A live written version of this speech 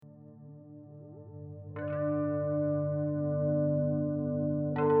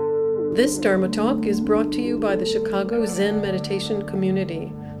This Dharma Talk is brought to you by the Chicago Zen Meditation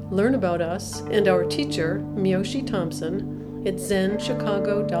Community. Learn about us and our teacher, Miyoshi Thompson, at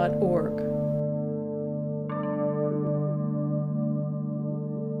zenchicago.org.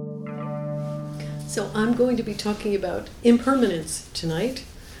 So I'm going to be talking about impermanence tonight.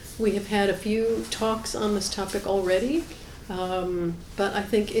 We have had a few talks on this topic already, but I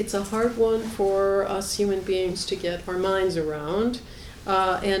think it's a hard one for us human beings to get our minds around.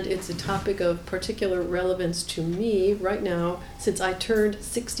 And it's a topic of particular relevance to me right now, since I turned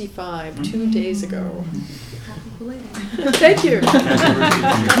 65 2 days ago. Thank you.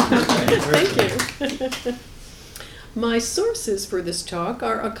 Thank you. My sources for this talk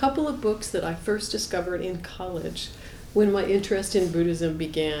are a couple of books that I first discovered in college when my interest in Buddhism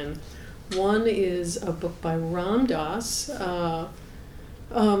began. One is a book by Ram Dass.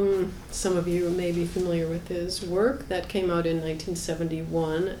 Some of you may be familiar with his work. That came out in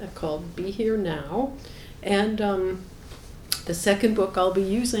 1971 called Be Here Now. And the second book I'll be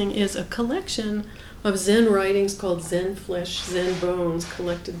using is a collection of Zen writings called Zen Flesh, Zen Bones,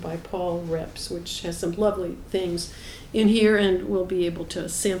 collected by Paul Reps, which has some lovely things in here, and we'll be able to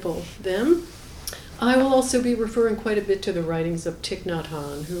sample them. I will also be referring quite a bit to the writings of Thich Nhat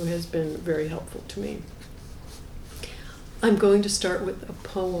Hanh, who has been very helpful to me. I'm going to start with a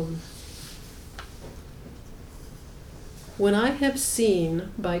poem. When I have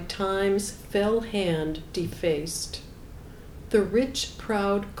seen by time's fell hand defaced the rich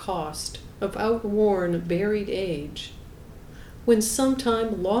proud cost of outworn buried age, when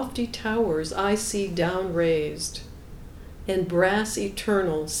sometime lofty towers I see down raised, and brass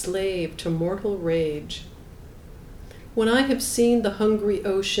eternal slave to mortal rage, when I have seen the hungry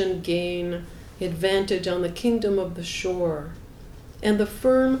ocean gain advantage on the kingdom of the shore, and the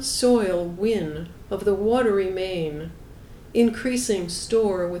firm soil win of the watery main, increasing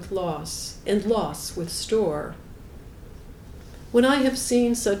store with loss, and loss with store. When I have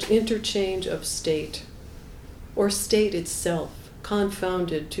seen such interchange of state, or state itself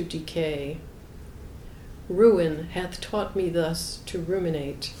confounded to decay, ruin hath taught me thus to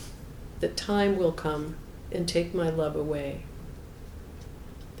ruminate, that time will come and take my love away.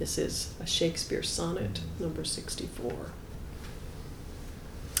 This is a Shakespeare sonnet, number 64.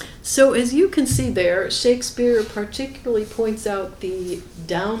 So as you can see there, Shakespeare particularly points out the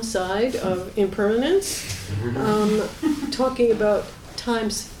downside of impermanence, talking about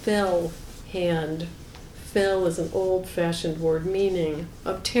time's fell hand. Fell is an old-fashioned word meaning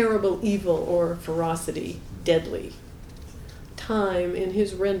of terrible evil or ferocity, deadly. Time, in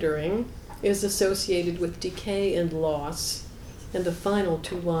his rendering, is associated with decay and loss, and the final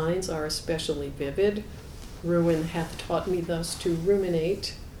two lines are especially vivid. Ruin hath taught me thus to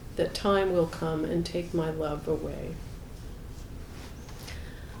ruminate, that time will come and take my love away.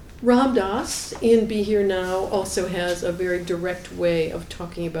 Ram Dass, in Be Here Now, also has a very direct way of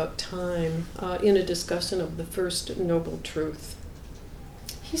talking about time in a discussion of the First Noble Truth.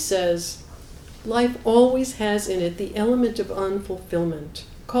 He says, life always has in it the element of unfulfillment.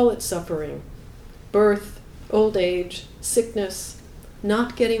 Call it suffering. Birth, old age, sickness,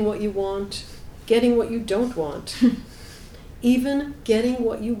 not getting what you want, getting what you don't want. Even getting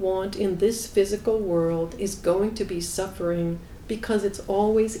what you want in this physical world is going to be suffering because it's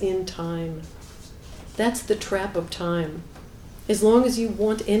always in time. That's the trap of time. As long as you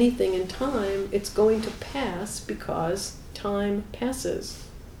want anything in time, it's going to pass because time passes.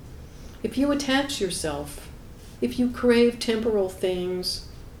 If you attach yourself, if you crave temporal things,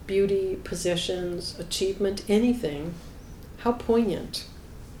 beauty, possessions, achievement, anything, how poignant.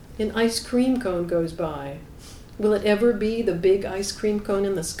 An ice cream cone goes by. Will it ever be the big ice cream cone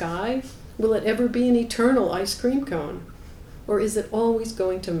in the sky? Will it ever be an eternal ice cream cone? Or is it always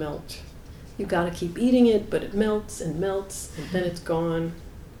going to melt? You got to keep eating it, but it melts, and then it's gone.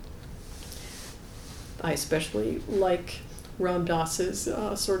 I especially like Ram Dass's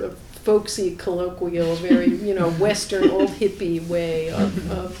sort of folksy, colloquial, very, Western, old hippie way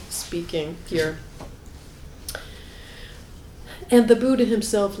of speaking here. And the Buddha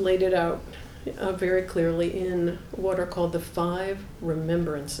himself laid it out very clearly in what are called the 5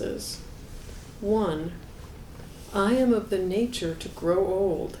 remembrances. 1, I am of the nature to grow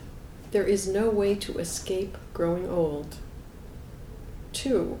old. There is no way to escape growing old.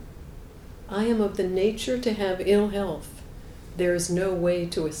 2, I am of the nature to have ill health. There is no way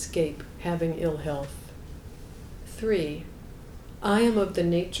to escape having ill health. 3, I am of the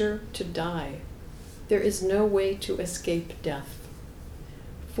nature to die. There is no way to escape death.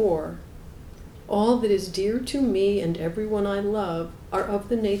 4, all that is dear to me and everyone I love are of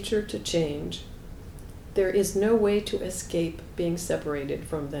the nature to change. There is no way to escape being separated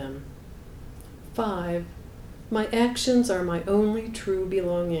from them. 5. My actions are my only true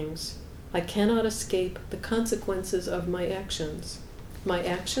belongings. I cannot escape the consequences of my actions. My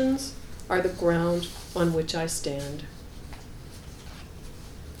actions are the ground on which I stand.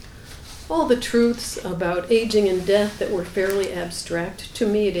 All the truths about aging and death that were fairly abstract to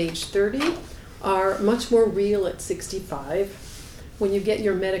me at age 30 are much more real at 65. When you get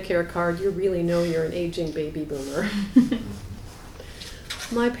your Medicare card, you really know you're an aging baby boomer.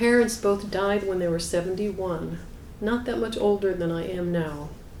 My parents both died when they were 71, not that much older than I am now.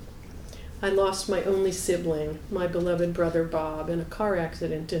 I lost my only sibling, my beloved brother Bob, in a car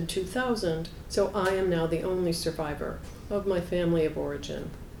accident in 2000, so I am now the only survivor of my family of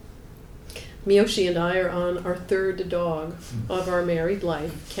origin. Miyoshi and I are on our 3rd dog of our married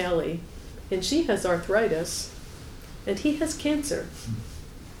life, Callie, and she has arthritis, and he has cancer.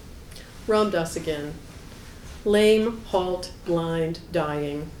 Ram Dass again. Lame, halt, blind,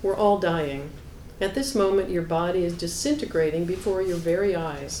 dying. We're all dying. At this moment, your body is disintegrating before your very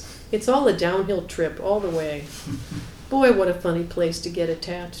eyes. It's all a downhill trip all the way. Boy, what a funny place to get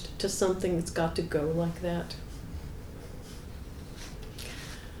attached to something that's got to go like that.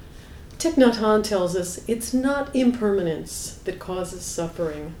 Thich Nhat Hanh tells us it's not impermanence that causes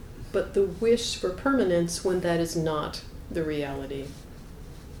suffering, but the wish for permanence when that is not the reality.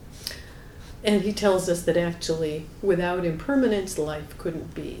 And he tells us that actually, without impermanence, life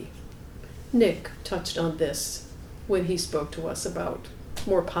couldn't be. Nick touched on this when he spoke to us about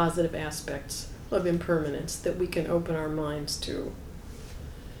more positive aspects of impermanence that we can open our minds to.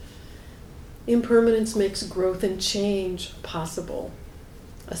 Impermanence makes growth and change possible.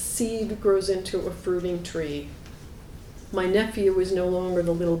 A seed grows into a fruiting tree. My nephew is no longer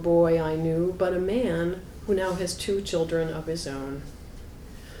the little boy I knew, but a man who now has 2 children of his own.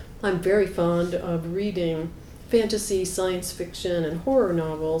 I'm very fond of reading fantasy, science fiction, and horror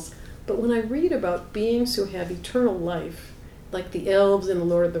novels, but when I read about beings who have eternal life, like the elves in The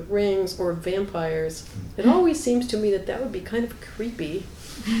Lord of the Rings or vampires, it always seems to me that that would be kind of creepy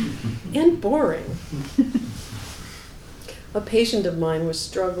and boring. A patient of mine was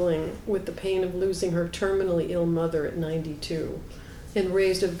struggling with the pain of losing her terminally ill mother at 92 and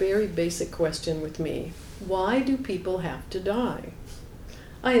raised a very basic question with me. Why do people have to die?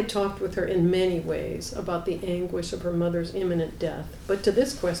 I had talked with her in many ways about the anguish of her mother's imminent death, but to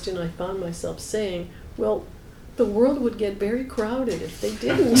this question I found myself saying, well, the world would get very crowded if they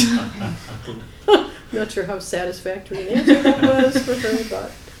didn't. Not sure how satisfactory an answer that was for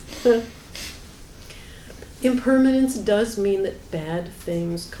her, but... Impermanence does mean that bad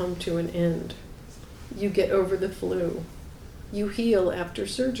things come to an end. You get over the flu. You heal after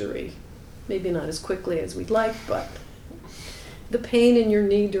surgery. Maybe not as quickly as we'd like, but the pain in your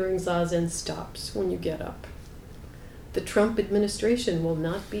knee during Zazen stops when you get up. The Trump administration will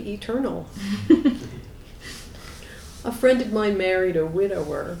not be eternal. A friend of mine married a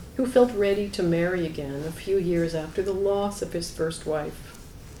widower who felt ready to marry again a few years after the loss of his first wife.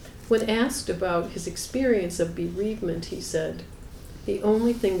 When asked about his experience of bereavement, he said, "The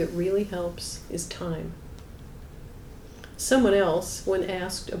only thing that really helps is time." Someone else, when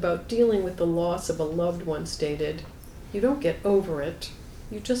asked about dealing with the loss of a loved one, stated, "You don't get over it,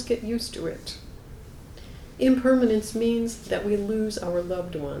 you just get used to it." Impermanence means that we lose our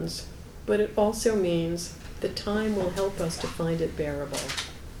loved ones, but it also means that time will help us to find it bearable.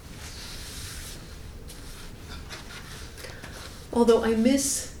 Although I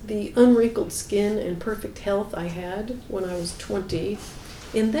miss the unwrinkled skin and perfect health I had when I was 20,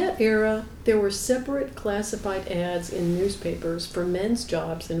 in that era there were separate classified ads in newspapers for men's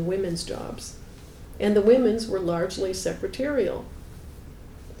jobs and women's jobs, and the women's were largely secretarial.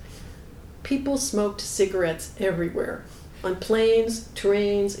 People smoked cigarettes everywhere, on planes,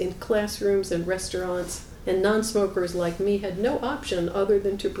 trains, in classrooms and restaurants, and non-smokers like me had no option other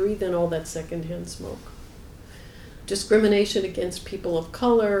than to breathe in all that secondhand smoke. Discrimination against people of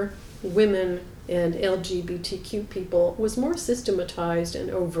color, women, and LGBTQ people was more systematized and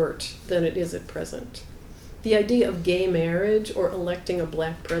overt than it is at present. The idea of gay marriage or electing a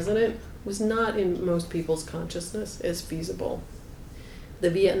black president was not in most people's consciousness as feasible. The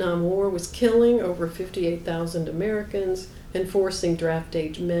Vietnam War was killing over 58,000 Americans and forcing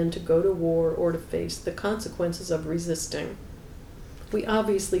draft-age men to go to war or to face the consequences of resisting. We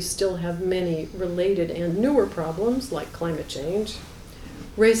obviously still have many related and newer problems like climate change.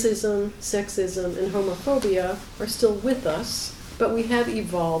 Racism, sexism, and homophobia are still with us, but we have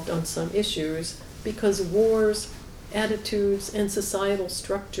evolved on some issues because wars, attitudes, and societal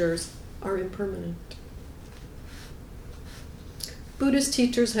structures are impermanent. Buddhist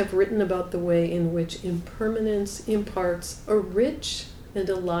teachers have written about the way in which impermanence imparts a rich and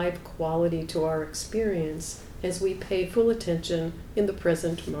a live quality to our experience as we pay full attention in the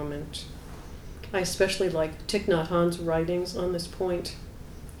present moment. I especially like Thich Nhat Hanh's writings on this point.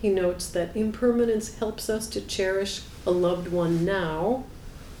 He notes that impermanence helps us to cherish a loved one now,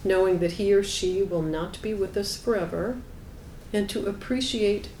 knowing that he or she will not be with us forever, and to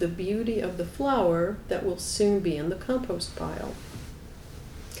appreciate the beauty of the flower that will soon be in the compost pile.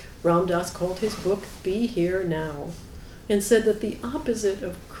 Ram Dass called his book Be Here Now, and said that the opposite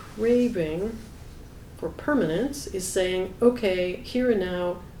of craving for permanence is saying, okay, here and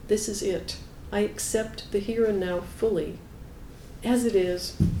now, this is it. I accept the here and now fully, as it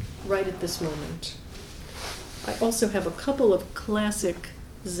is, right at this moment. I also have a couple of classic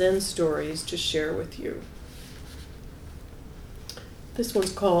Zen stories to share with you. This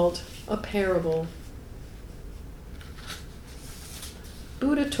one's called A Parable.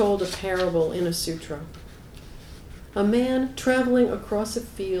 Buddha told a parable in a sutra. A man traveling across a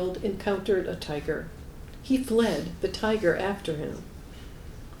field encountered a tiger. He fled, the tiger after him.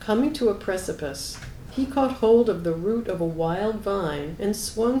 Coming to a precipice, he caught hold of the root of a wild vine and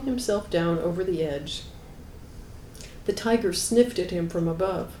swung himself down over the edge. The tiger sniffed at him from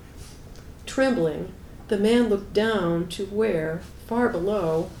above. Trembling, the man looked down to where, far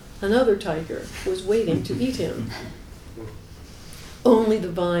below, another tiger was waiting to eat him. Only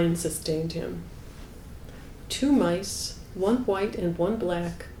the vine sustained him. 2 mice, one white and one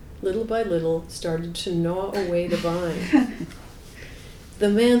black, little by little started to gnaw away the vine. The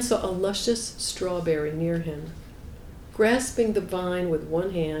man saw a luscious strawberry near him. Grasping the vine with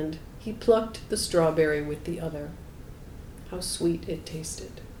one hand, he plucked the strawberry with the other. How sweet it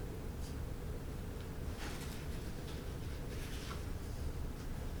tasted.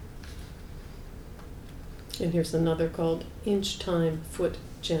 And here's another called Inch Time Foot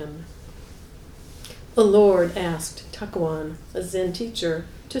Gem. A lord asked Takuan, a Zen teacher,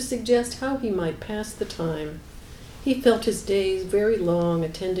 to suggest how he might pass the time. He felt his days very long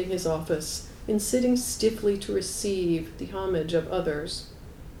attending his office and sitting stiffly to receive the homage of others.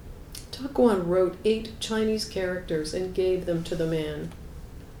 Takuan wrote 8 Chinese characters and gave them to the man.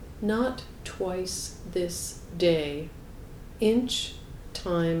 Not twice this day. Inch,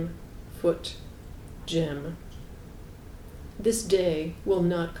 time, foot, gem. This day will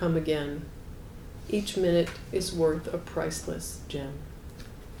not come again. Each minute is worth a priceless gem.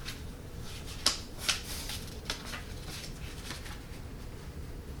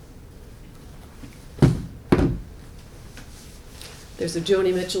 There's a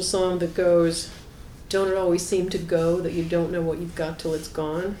Joni Mitchell song that goes, "Don't it always seem to go that you don't know what you've got till it's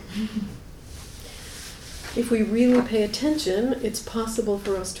gone?" If we really pay attention, it's possible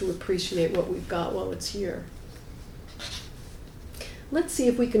for us to appreciate what we've got while it's here. Let's see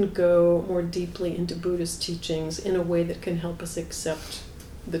if we can go more deeply into Buddhist teachings in a way that can help us accept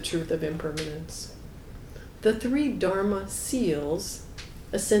the truth of impermanence. The 3 Dharma seals,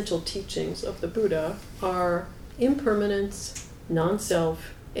 essential teachings of the Buddha, are impermanence,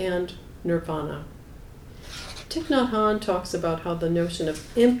 non-self, and nirvana. Thich Nhat Hanh talks about how the notion of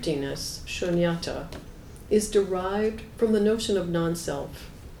emptiness, shunyata, is derived from the notion of non-self.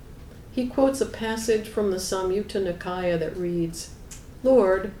 He quotes a passage from the Samyutta Nikaya that reads,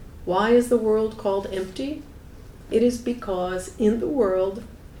 "Lord, why is the world called empty? It is because in the world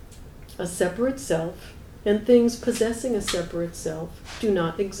a separate self and things possessing a separate self do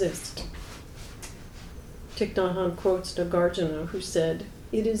not exist." Thich Nhat Hanh quotes Nagarjuna, who said,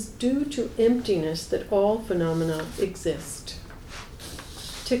 "It is due to emptiness that all phenomena exist."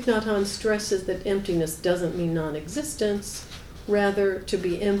 Thich Nhat Hanh stresses that emptiness doesn't mean non-existence. Rather, to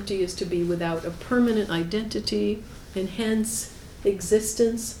be empty is to be without a permanent identity, and hence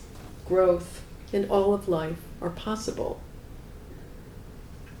existence, growth, and all of life are possible.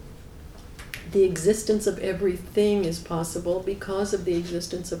 The existence of everything is possible because of the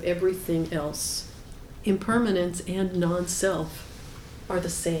existence of everything else. Impermanence and non-self are the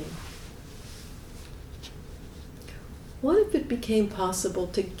same. What if it became possible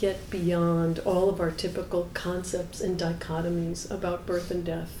to get beyond all of our typical concepts and dichotomies about birth and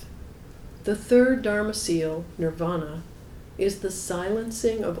death? The 3rd Dharma seal, nirvana, is the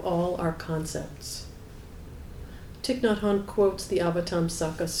silencing of all our concepts. Thich Nhat Hanh quotes the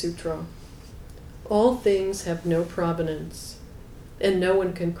Avatamsaka Sutra. "All things have no provenance, and no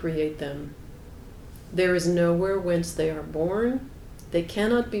one can create them. There is nowhere whence they are born. They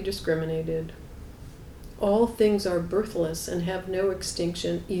cannot be discriminated. All things are birthless and have no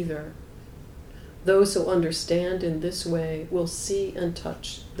extinction either. Those who understand in this way will see and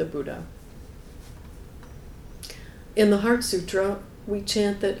touch the Buddha." In the Heart Sutra, We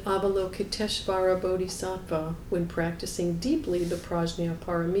chant that Avalokiteshvara Bodhisattva, when practicing deeply the Prajna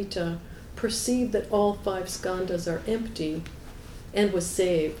Paramita, perceived that all 5 skandhas are empty and was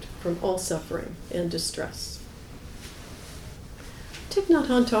saved from all suffering and distress. Thich Nhat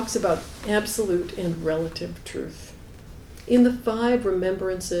Hanh talks about absolute and relative truth. In the 5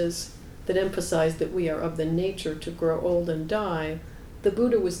 remembrances that emphasize that we are of the nature to grow old and die, the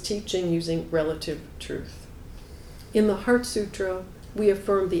Buddha was teaching using relative truth. In the Heart Sutra, we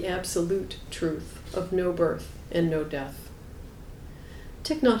affirm the absolute truth of no birth and no death.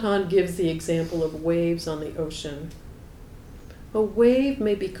 Thich Nhat Hanh gives the example of waves on the ocean. A wave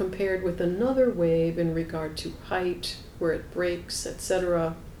may be compared with another wave in regard to height, where it breaks,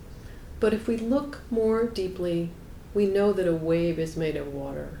 etc. But if we look more deeply, we know that a wave is made of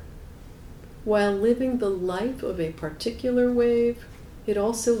water. While living the life of a particular wave, it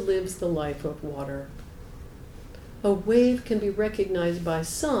also lives the life of water. A wave can be recognized by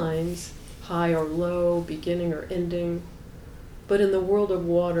signs, high or low, beginning or ending, but in the world of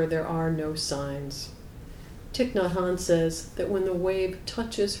water there are no signs. Thich Nhat Hanh says that when the wave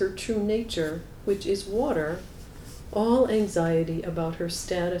touches her true nature, which is water, all anxiety about her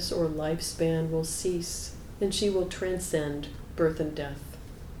status or lifespan will cease, and she will transcend birth and death.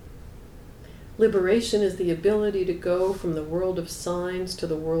 Liberation is the ability to go from the world of signs to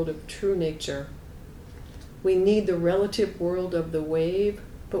the world of true nature. We need the relative world of the wave,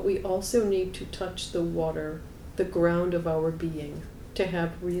 but we also need to touch the water, the ground of our being, to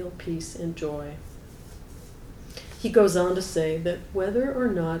have real peace and joy. He goes on to say that whether or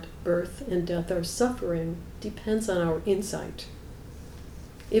not birth and death are suffering depends on our insight.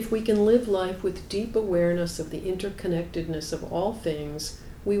 If we can live life with deep awareness of the interconnectedness of all things,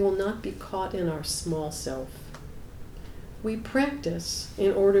 we will not be caught in our small self. We practice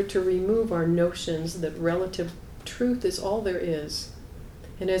in order to remove our notions that relative truth is all there is,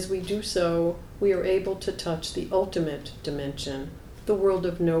 and as we do so, we are able to touch the ultimate dimension, the world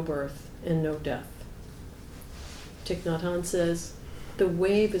of no birth and no death. Thich Nhat Hanh says, the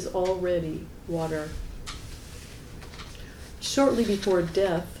wave is already water. Shortly before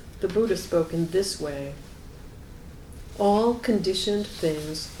death, the Buddha spoke in this way: all conditioned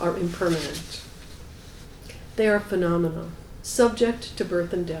things are impermanent. They are phenomena, subject to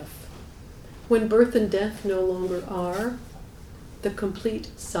birth and death. When birth and death no longer are, the complete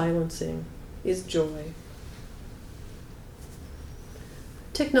silencing is joy.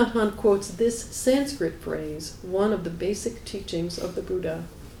 Thich Nhat Hanh quotes this Sanskrit phrase, one of the basic teachings of the Buddha,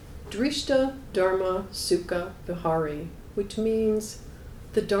 Drishta Dharma Sukha Vihari, which means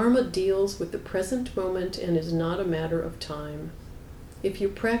the Dharma deals with the present moment and is not a matter of time. If you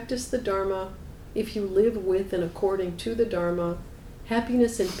practice the Dharma, if you live with and according to the Dharma,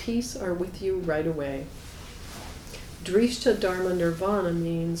 happiness and peace are with you right away. Drishta Dharma Nirvana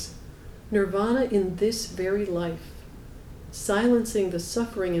means nirvana in this very life, silencing the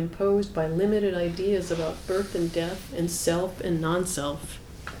suffering imposed by limited ideas about birth and death and self and non-self.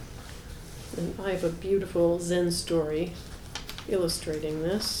 And I have a beautiful Zen story illustrating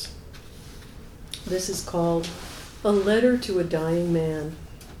this. This is called A Letter to a Dying Man.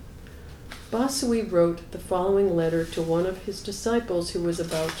 Basui wrote the following letter to one of his disciples who was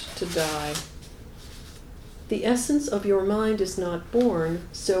about to die. The essence of your mind is not born,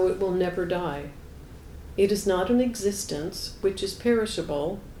 so it will never die. It is not an existence, which is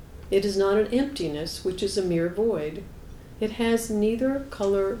perishable. It is not an emptiness, which is a mere void. It has neither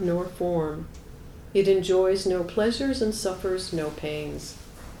color nor form. It enjoys no pleasures and suffers no pains.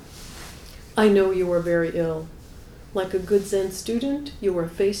 I know you are very ill. Like a good Zen student, you are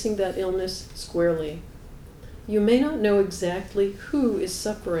facing that illness squarely. You may not know exactly who is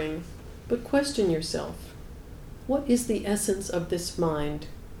suffering, but question yourself. What is the essence of this mind?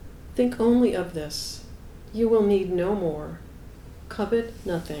 Think only of this. You will need no more. Covet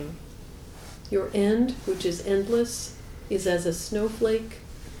nothing. Your end, which is endless, is as a snowflake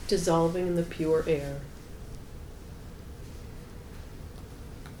dissolving in the pure air.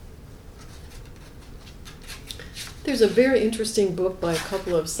 There's a very interesting book by a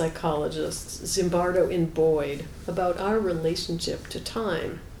couple of psychologists, Zimbardo and Boyd, about our relationship to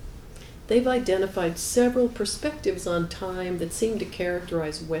time. They've identified several perspectives on time that seem to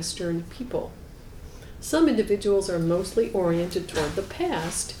characterize Western people. Some individuals are mostly oriented toward the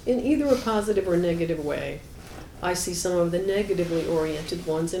past in either a positive or negative way. I see some of the negatively oriented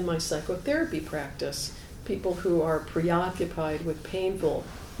ones in my psychotherapy practice, people who are preoccupied with painful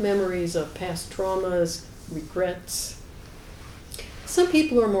memories of past traumas, regrets. Some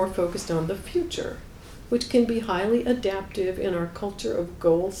people are more focused on the future, which can be highly adaptive in our culture of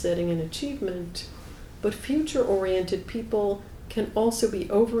goal setting and achievement, but future-oriented people can also be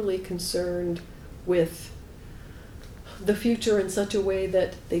overly concerned with the future in such a way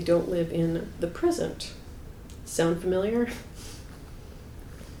that they don't live in the present. Sound familiar?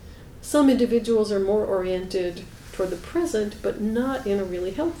 Some individuals are more oriented toward the present, but not in a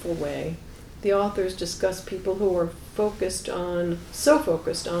really helpful way. The authors discuss people who are so focused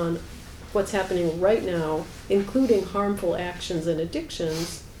on what's happening right now, including harmful actions and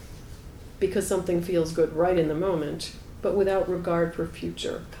addictions, because something feels good right in the moment, but without regard for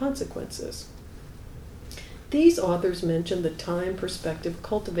future consequences. These authors mention the time perspective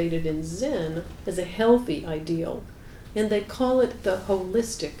cultivated in Zen as a healthy ideal, and they call it the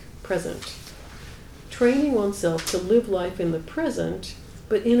holistic present. Training oneself to live life in the present,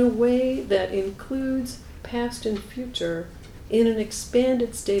 but in a way that includes past and future in an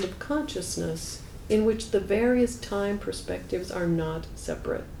expanded state of consciousness in which the various time perspectives are not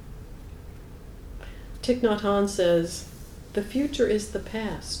separate. Thich Nhat Hanh says, "The future is the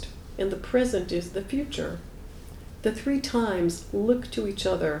past, and the present is the future. The three times look to each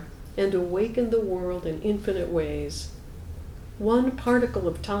other and awaken the world in infinite ways. One particle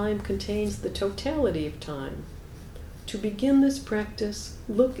of time contains the totality of time. To begin this practice,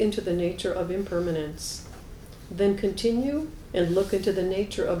 look into the nature of impermanence. Then continue and look into the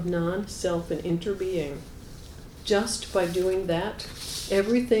nature of non-self and interbeing. Just by doing that,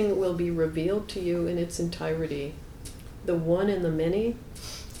 everything will be revealed to you in its entirety, the one in the many,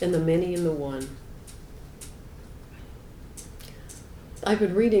 and the many in the one." I've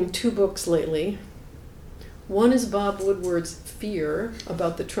been reading 2 books lately. One is Bob Woodward's Fear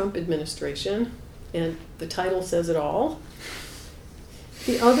about the Trump administration, and the title says it all.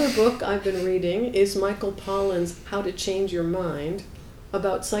 The other book I've been reading is Michael Pollan's How to Change Your Mind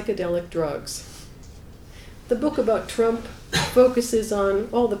about psychedelic drugs. The book about Trump focuses on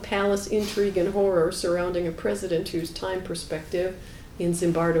all the palace intrigue and horror surrounding a president whose time perspective, in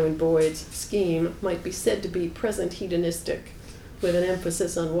Zimbardo and Boyd's scheme, might be said to be present hedonistic, with an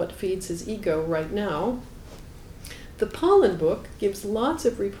emphasis on what feeds his ego right now. The Pollan book gives lots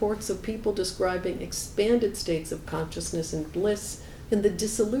of reports of people describing expanded states of consciousness and bliss and the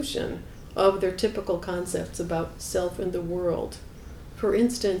dissolution of their typical concepts about self and the world. For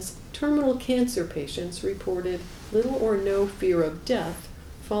instance, terminal cancer patients reported little or no fear of death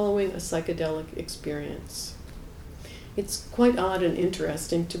following a psychedelic experience. It's quite odd and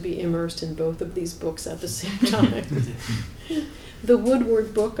interesting to be immersed in both of these books at the same time. The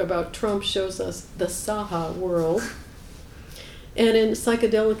Woodward book about Trump shows us the Saha world. And in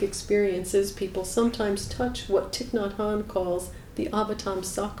psychedelic experiences, people sometimes touch what Thich Nhat Hanh calls the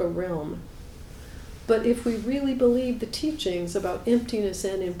Avatamsaka realm. But if we really believe the teachings about emptiness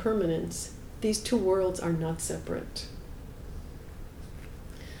and impermanence, these 2 worlds are not separate.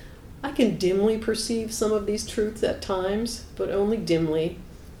 I can dimly perceive some of these truths at times, but only dimly,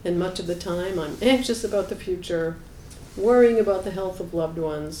 and much of the time I'm anxious about the future, worrying about the health of loved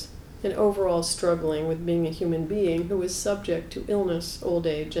ones, and overall struggling with being a human being who is subject to illness, old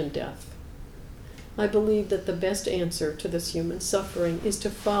age, and death. I believe that the best answer to this human suffering is to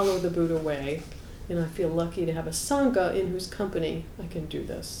follow the Buddha way, and I feel lucky to have a Sangha in whose company I can do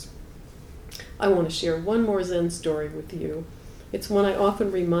this. I want to share one more Zen story with you. It's one I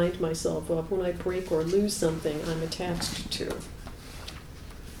often remind myself of when I break or lose something I'm attached to.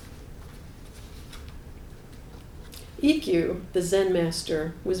 Ikkyu, the Zen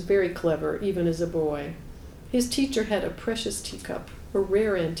master, was very clever, even as a boy. His teacher had a precious teacup, a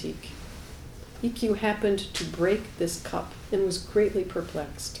rare antique. Ikkyu happened to break this cup and was greatly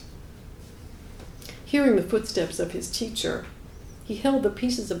perplexed. Hearing the footsteps of his teacher, he held the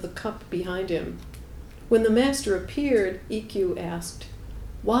pieces of the cup behind him. When the master appeared, Ikkyu asked,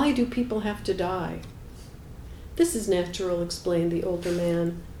 "Why do people have to die?" "This is natural," explained the older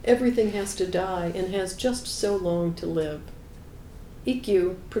man. "Everything has to die and has just so long to live."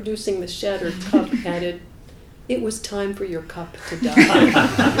 Ikkyu, producing the shattered cup, added, "It was time for your cup to die."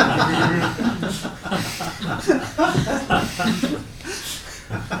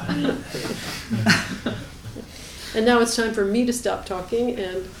 And now it's time for me to stop talking,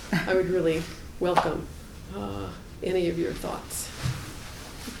 and I would really welcome any of your thoughts.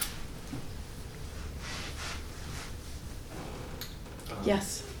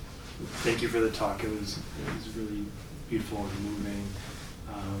 Yes. Thank you for the talk. It was really beautiful and moving,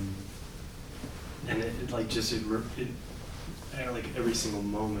 and like every single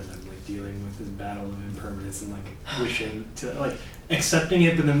moment I'm like dealing with this battle of impermanence and like wishing to like accepting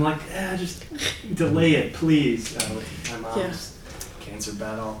it, but then like just delay it, please. Like my mom's cancer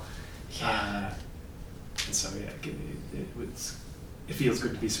battle, and so it feels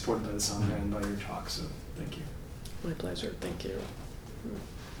good to be supported by the Sangha and by your talk. So thank you. My pleasure. Thank you.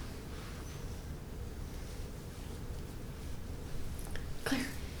 Claire.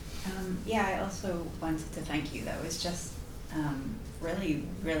 Yeah, I also wanted to thank you. That was just really,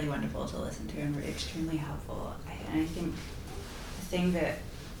 really wonderful to listen to and extremely helpful. And I think the thing that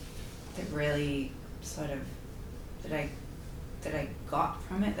really sort of that I got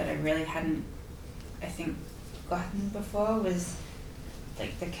from it that I really hadn't, I think, gotten before was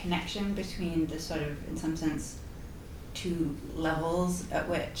like the connection between the sort of, in some sense, two levels at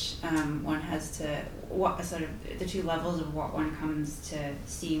which one has to, what sort of the two levels of what one comes to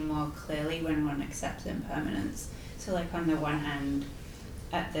see more clearly when one accepts impermanence. So like on the one hand,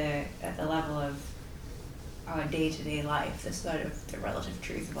 at the level of our day-to-day life, the sort of the relative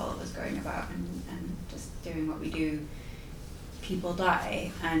truth of all of us going about and just doing what we do, people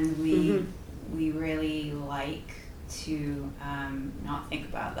die, and we really like to not think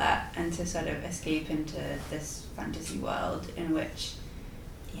about that and to sort of escape into this fantasy world in which,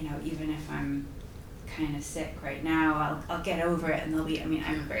 you know, even if I'm kind of sick right now, I'll get over it, and there'll be, I mean,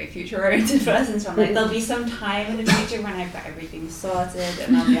 I'm a very future-oriented person, so I'm like, there'll be some time in the future when I've got everything sorted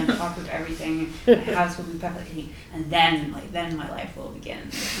and I'll be on top of everything, my house will be perfectly clean, and then my life will begin.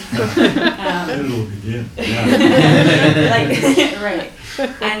 It'll begin. Yeah. Like, right.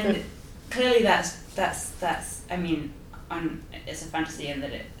 And clearly that's I mean, it's a fantasy in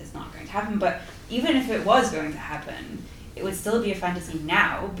that it is not going to happen, but even if it was going to happen, it would still be a fantasy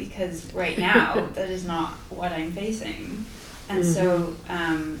now, because right now that is not what I'm facing. And so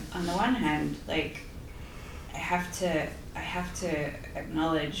on the one hand, like, I have to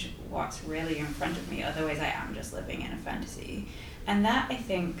acknowledge what's really in front of me, otherwise I am just living in a fantasy. And that, I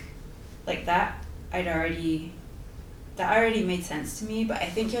think, like, that already made sense to me, but I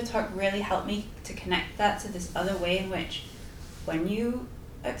think your talk really helped me to connect that to this other way in which, when you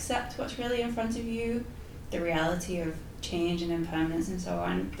accept what's really in front of you, the reality of change and impermanence and so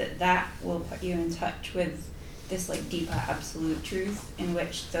on, that will put you in touch with this like deeper absolute truth in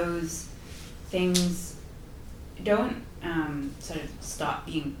which those things don't sort of stop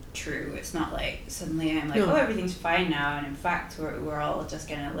being true. It's not like suddenly I'm like, oh, everything's fine now, and in fact we're all just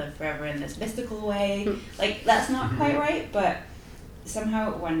gonna live forever in this mystical way. Like, that's not quite right, but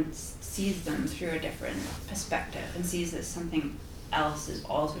somehow one sees them through a different perspective and sees that something else is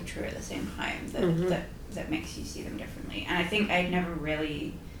also true at the same time that makes you see them differently. And I think I'd never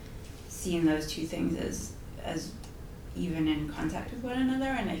really seen those two things as even in contact with one another,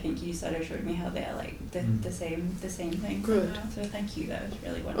 and I think you sort of showed me how they're like the same thing. Good. Somehow. So thank you, that was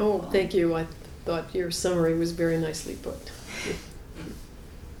really wonderful. Oh, thank you. I thought your summary was very nicely put.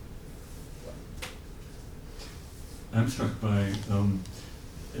 I'm struck by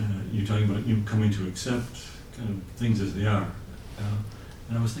you talking about you coming to accept kind of things as they are,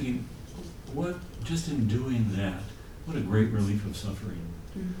 and I was thinking, what just in doing that, what a great relief of suffering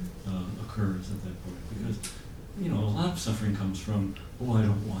occurs at that point, because you know, a lot of suffering comes from, oh, I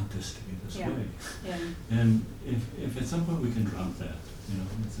don't want this to be this way. Yeah. And if at some point we can drop that, you know,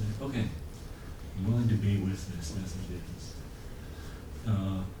 and say, okay, I'm willing to be with this as it is,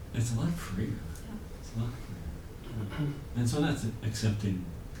 it's a lot freer. Yeah. It's a lot freer. And so that's accepting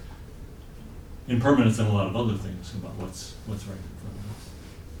impermanence and a lot of other things about what's right in front of us.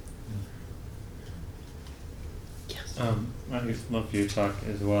 Yes. I love your talk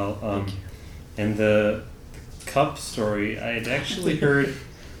as well. And the cup story, I had actually heard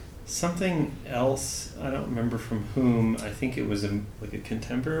something else, I don't remember from whom, I think it was like a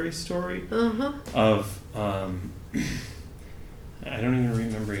contemporary story of, I don't even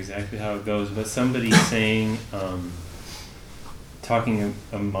remember exactly how it goes, but somebody saying, talking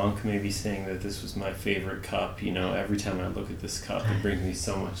a monk maybe saying that this was my favorite cup, you know, every time I look at this cup it brings me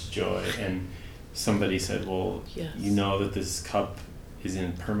so much joy, and somebody said, well, yes, you know that this cup is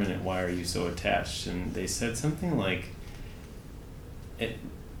impermanent, why are you so attached? And they said something like,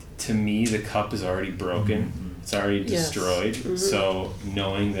 to me the cup is already broken, it's already destroyed, so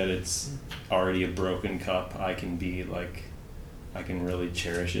knowing that it's already a broken cup, I can really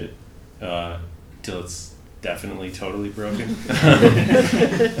cherish it till it's definitely totally broken.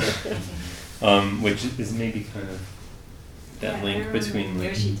 Which is maybe kind of that link between like,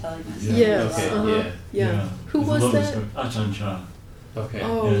 Yoshi telling us. Yes. Okay, Yeah. Who There's was a that? Ajahn Chah. okay.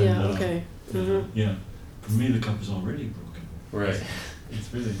 Oh, And, yeah. Okay. Yeah. For me, the cup is already broken. Right.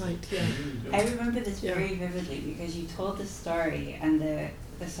 It's really. Right. Yeah. really good. I remember this Yeah. very vividly because you told the story, and the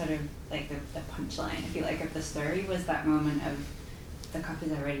sort of like the punchline, if you like, of the story was that moment of the cup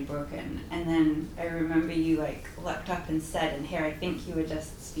is already broken. And then I remember you like looked up and said, and here I think you were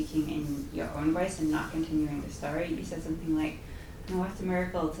just speaking in your own voice and not continuing the story. You said something like, And what's a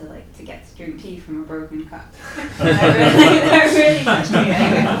miracle to get to drink tea from a broken cup? that really touched me.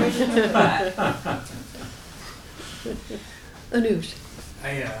 Anush.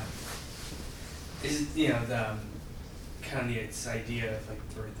 The kind of this idea of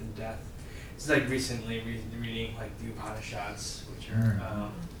like birth and death. It's like recently reading like the Upanishads, which are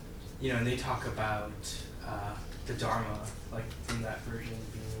and they talk about the Dharma, like from that version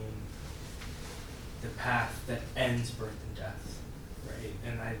being the path that ends birth and death, right?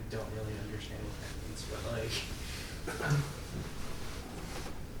 And I don't really understand what that means, but like,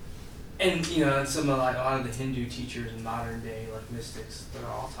 and a lot of the Hindu teachers in modern day, like mystics, they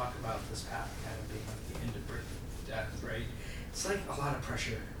all talk about this path kind of being like the end of birth and death, right? It's like a lot of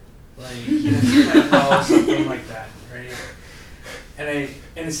pressure, like to kind of follow something like that, right? And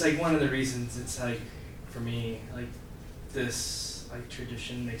it's like one of the reasons it's like for me like this like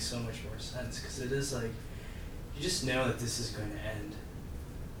tradition makes so much more sense, because it is like you just know that this is going to end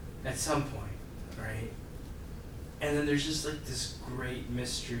at some point, right? And then there's just like this great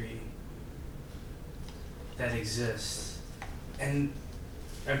mystery that exists, and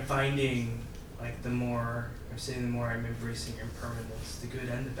I'm finding like the more I'm embracing impermanence, the good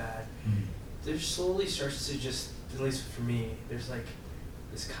and the bad, there slowly starts to just, at least for me, there's like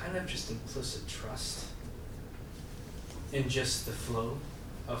this kind of just implicit trust in just the flow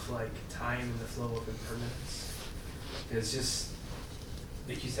of like time and the flow of impermanence. It's just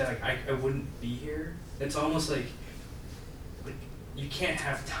like you said, like I wouldn't be here. It's almost like you can't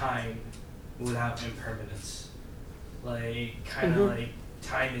have time without impermanence. Like kind of like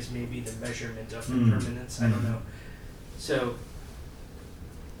time is maybe the measurement of impermanence. I don't know. So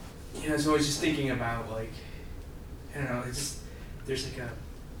so I was just thinking about like, I don't know, it's just, there's like a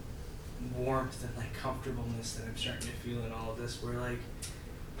warmth and like comfortableness that I'm starting to feel in all of this, where like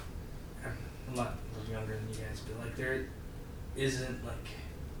I'm a lot younger than you guys, but like there isn't like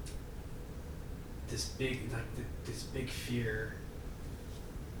this big this big fear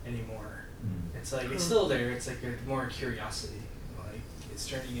anymore. It's like it's still there. It's like a more curiosity. Like it's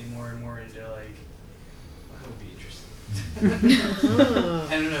turning in more and more into like, well, that would be interesting.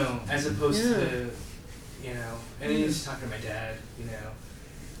 I don't know. As opposed to, and then he's talking to my dad,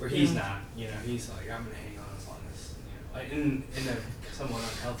 where he's not. He's like, I'm gonna hang on as long as like in a somewhat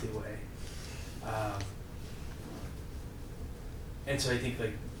unhealthy way. And so I think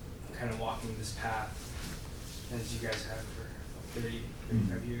like I'm kind of walking this path as you guys have for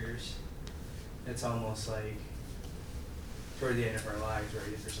 35 years. It's almost like toward the end of our lives,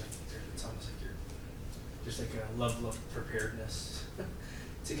 right? It's almost like there's like a level of preparedness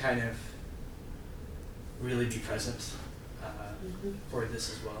to kind of really be present for this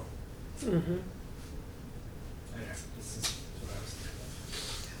as well. I don't know, this is what I was thinking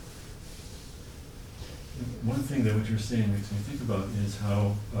of. One thing that what you're saying makes me think about is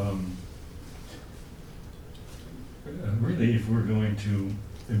how really if we're going to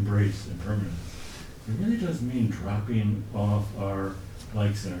embrace impermanence, it really does mean dropping off our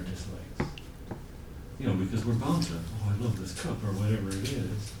likes and our dislikes. Because we're bound to, I love this cup or whatever it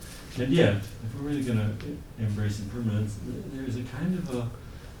is. And yet, if we're really going to embrace impermanence, there's a kind of a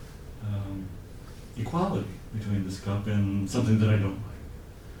equality between this cup and something that I don't like.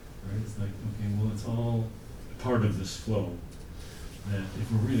 Right? It's like, okay, well, it's all part of this flow. That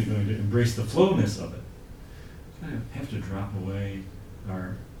if we're really going to embrace the flowness of it, we kind of have to drop away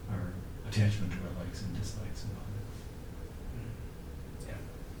our attachment to our likes and dislikes and all that. Yeah.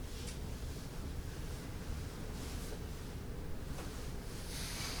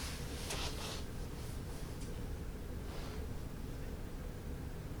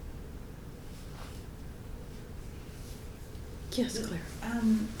 Yes, Claire.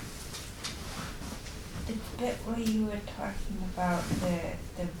 The bit where you were talking about the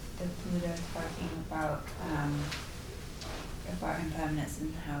Buddha talking about impermanence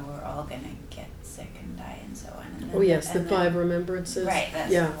and how we're all gonna get sick and die and so on. And Oh yes, the 5 remembrances. Right,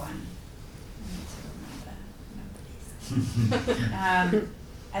 that's the one. I need to remember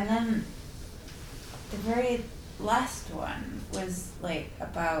and then the very last one was like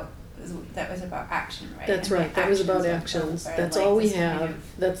about action, right? That's and right. That was about actions. That's all we have. Kind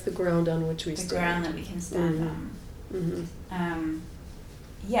of That's the ground on which we stand. The ground that we can stand on.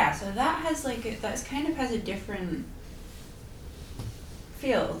 So that has that kind of has a different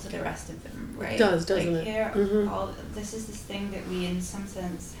feel to the rest of them, right? It does, doesn't it? Here, this is this thing that we, in some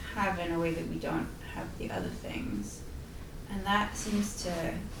sense, have in a way that we don't have the other things, and that seems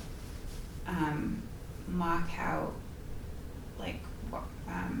to mark out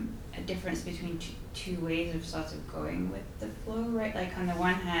a difference between two ways of sort of going with the flow, right? Like on the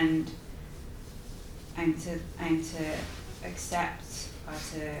one hand, I'm to accept or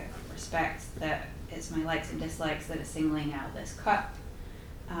to respect that it's my likes and dislikes that are singling out this cup,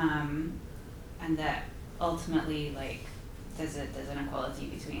 and that ultimately, like, there's an equality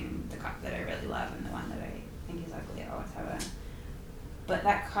between the cup that I really love and the one that I think is ugly or whatever. But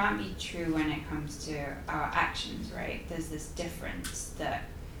that can't be true when it comes to our actions, right? There's this difference that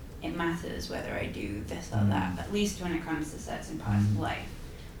it matters whether I do this or that, at least when it comes to certain parts of life.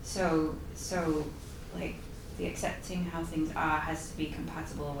 So like, the accepting how things are has to be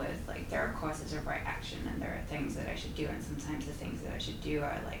compatible with, like, there are courses of right action and there are things that I should do, and sometimes the things that I should do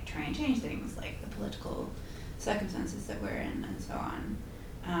are like try and change things, like the political circumstances that we're in and so on.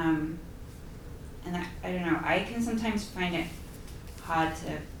 And I don't know, I can sometimes find it hard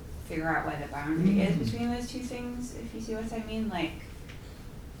to figure out where the boundary is between those two things, if you see what I mean, like,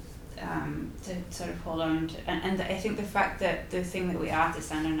 to sort of hold on to, and I think the fact that the thing that we are to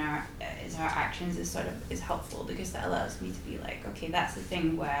stand on is our actions is helpful, because that allows me to be like, okay, that's the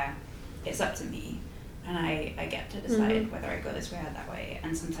thing where it's up to me, and I get to decide whether I go this way or that way,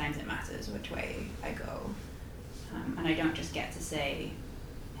 and sometimes it matters which way I go, and I don't just get to say,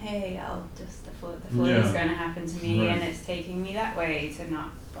 hey, the flood is going to happen to me, and it's taking me that way to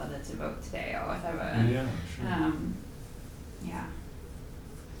not bother to vote today or whatever. Yeah, sure. Yeah.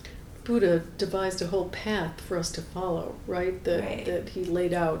 Buddha devised a whole path for us to follow, right? That he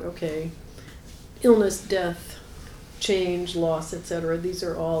laid out, okay, illness, death, change, loss, etc. These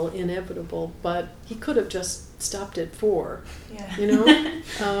are all inevitable, but he could have just stopped at 4, you know?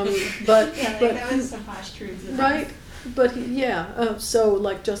 But that was some harsh truths. Right? But so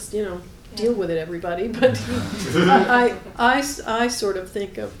like, just, you know, deal with it, everybody. But I sort of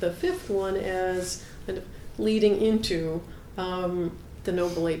think of the 5th one as kind of leading into the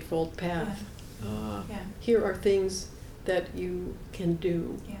Noble Eightfold Path. Here are things that you can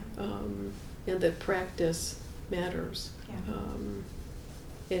do, and that practice matters.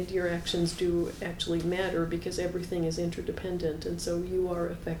 And your actions do actually matter, because everything is interdependent, and so you are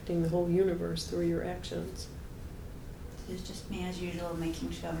affecting the whole universe through your actions. It's just me, as usual,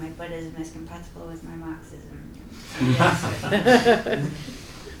 making sure my Buddhism is compatible with my Marxism.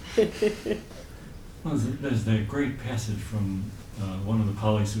 Well, there's that great passage from one of the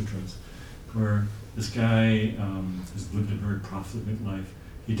Pali Sutras, where this guy has lived a very profligate life.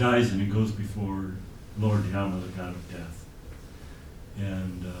 He dies and he goes before Lord Yama, the god of death.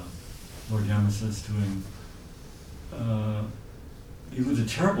 And Lord Yama says to him, you lived a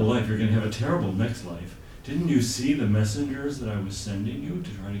terrible life, you're going to have a terrible next life. Didn't you see the messengers that I was sending you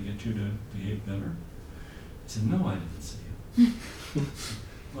to try to get you to behave better? He said, no, I didn't see you.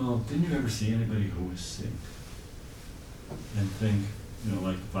 Well, didn't you ever see anybody who was sick? And think, you know,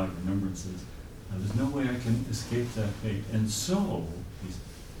 like the 5 remembrances, there's no way I can escape that fate. And so,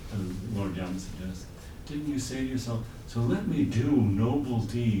 Lord Yama suggests, didn't you say to yourself, so let me do noble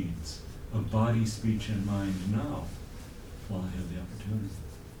deeds of body, speech, and mind now, while I have the opportunity.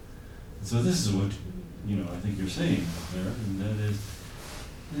 And so this is what, you know, I think you're saying out there, and that is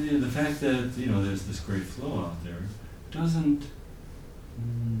the fact that, you know, there's this great flow out there doesn't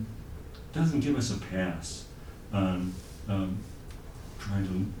give us a pass on trying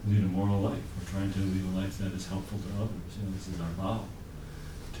to lead a moral life, or trying to lead a life that is helpful to others. You know, this is our vow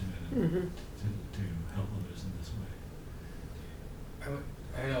to help others in this way.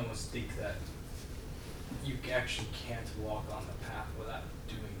 I almost think that you actually can't walk on the path without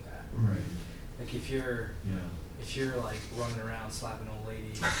doing that. Right. Like if you're like running around slapping old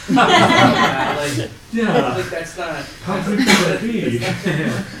ladies, like that's not. How could that be?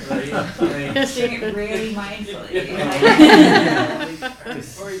 Like, doing it really mindfully.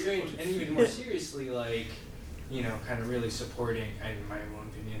 And even more seriously, like, you know, kind of really supporting, in my own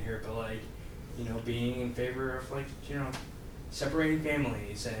opinion here, but like, you know, being in favor of, like, you know, separating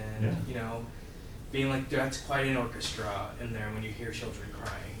families and you know, being like, that's quite an orchestra in there when you hear children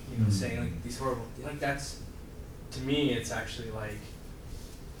crying, you know, saying like these horrible, like that's, to me, it's actually like,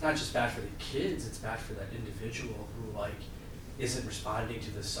 not just bad for the kids, it's bad for that individual who like isn't responding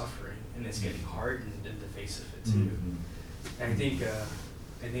to the suffering and is getting hardened in the face of it too. And I think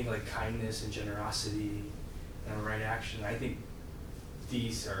like kindness and generosity and right action, I think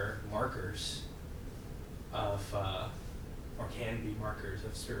these are markers of, or can be markers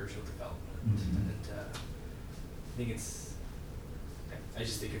of spiritual development. And I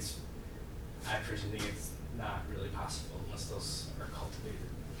personally think it's not really possible unless those are cultivated.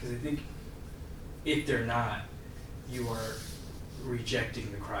 Because I think if they're not, you are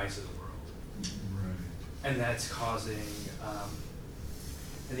rejecting the cries of the world. Right. And that's causing, I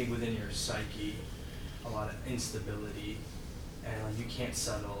think within your psyche, a lot of instability, and like you can't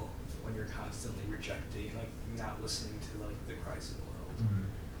settle when you're constantly rejecting, like not listening to like the cries of the world.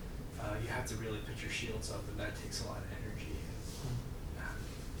 Right. You have to really put your shields up, and that takes a lot of energy.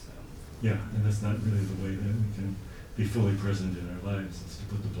 So. Yeah, and that's not really the way that we can be fully present in our lives. Is to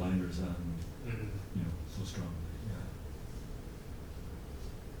put the blinders on, so strongly.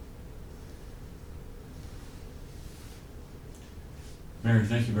 Yeah. Mary,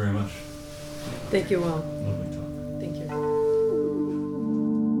 thank you very much. Thank you all. Lovely talk.